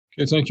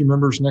Okay, thank you,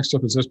 members. Next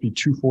up is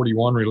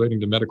SB241 relating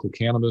to medical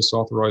cannabis,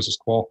 authorizes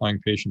qualifying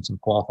patients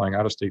and qualifying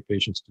out-of-state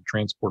patients to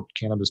transport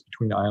cannabis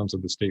between islands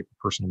of the state for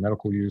personal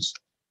medical use.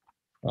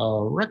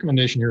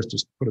 Recommendation here is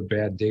just put a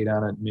bad date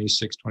on it, May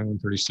 6,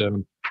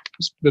 2137.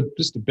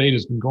 This debate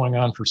has been going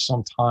on for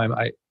some time.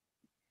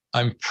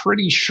 I'm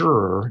pretty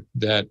sure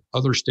that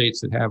other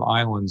states that have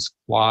islands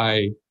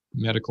fly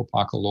medical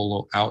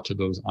pakalolo out to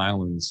those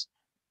islands.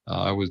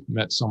 I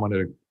met someone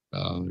at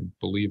I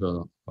believe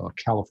a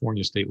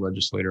California state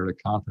legislator at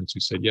a conference who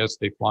said yes,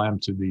 they fly them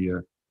to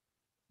the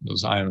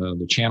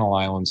Channel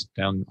Islands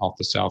down off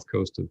the south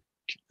coast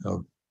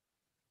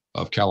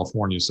of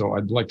California. So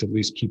I'd like to at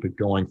least keep it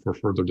going for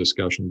further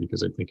discussion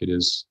because I think it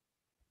is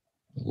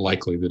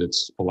likely that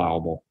it's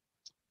allowable.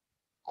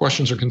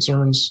 Questions or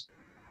concerns?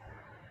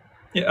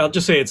 Yeah, I'll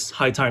just say it's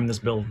high time this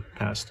bill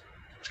passed.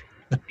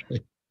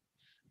 Okay.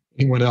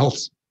 Anyone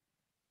else?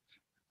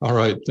 All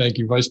right, thank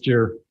you, Vice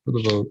Chair, for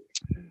the vote.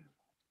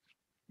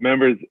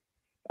 Members,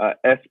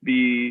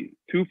 SB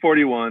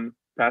 241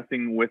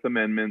 passing with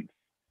amendments.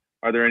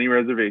 Are there any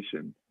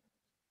reservations?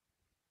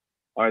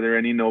 Are there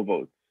any no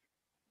votes?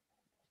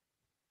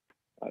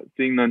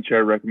 Seeing none,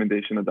 Chair,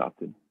 recommendation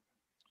adopted.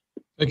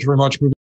 Thank you very much.